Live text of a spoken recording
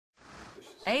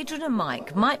Adrian and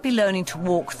Mike might be learning to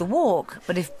walk the walk,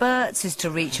 but if Burt's is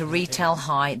to reach a retail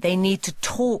high, they need to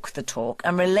talk the talk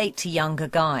and relate to younger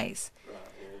guys.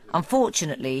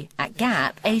 Unfortunately, at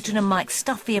Gap, Adrian and Mike's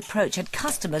stuffy approach had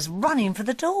customers running for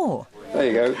the door. There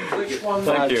you go.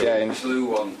 Thank you. James.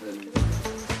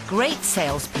 Great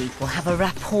salespeople have a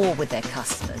rapport with their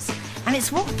customers, and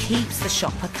it's what keeps the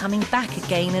shopper coming back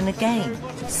again and again.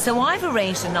 So I've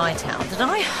arranged a night out that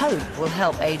I hope will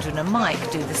help Adrian and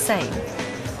Mike do the same.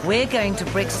 We're going to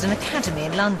Brixton Academy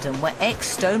in London, where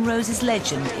ex-Stone Roses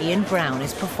legend Ian Brown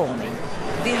is performing.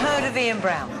 Have you heard of Ian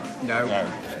Brown? No.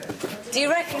 Do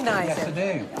you recognise him?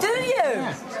 Yes, I do. Do you?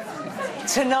 Yeah.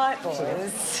 Tonight,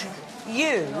 boys,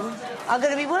 you are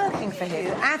going to be working for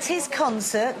him at his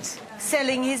concert,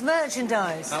 selling his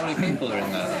merchandise. How many people are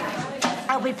in there?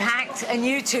 I'll be packed, and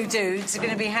you two dudes are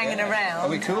going to be hanging around. Are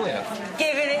we cool enough?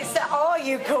 Giving it, are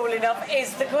you cool enough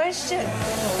is the question.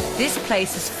 This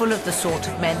place is full of the sort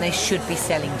of men they should be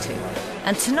selling to.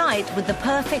 And tonight, with the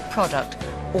perfect product,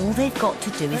 all they've got to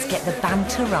do is get the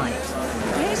banter right.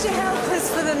 Here's your helpers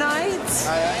for the night.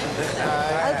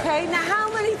 OK, now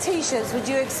how many T-shirts would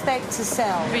you expect to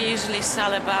sell? We usually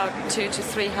sell about 200 to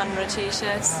 300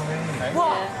 T-shirts.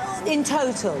 What? Yeah. In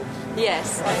total?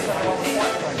 Yes.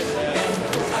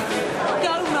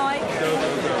 Go, Mike.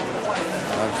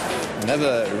 I've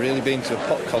never really been to a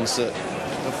pop concert.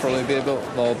 There'll probably be a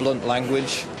bit more blunt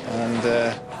language and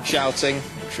shouting,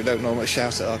 which we don't normally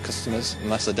shout at our customers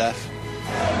unless they're deaf.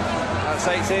 That's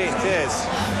 18, cheers.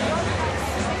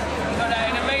 You got that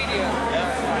in a medium?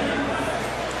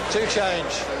 Yeah. 2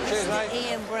 change. Cheers, mate.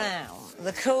 Ian Brown,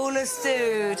 the coolest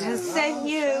dude, has sent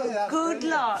you good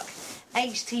luck.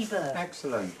 H.T. Burt.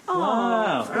 Excellent. Oh,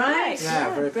 wow. Right.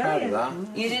 Yeah, very proud of that.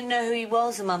 You didn't know who he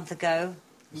was a month ago.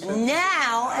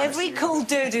 Now, every cool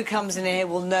dude who comes in here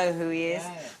will know who he is.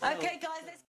 OK, guys, let's...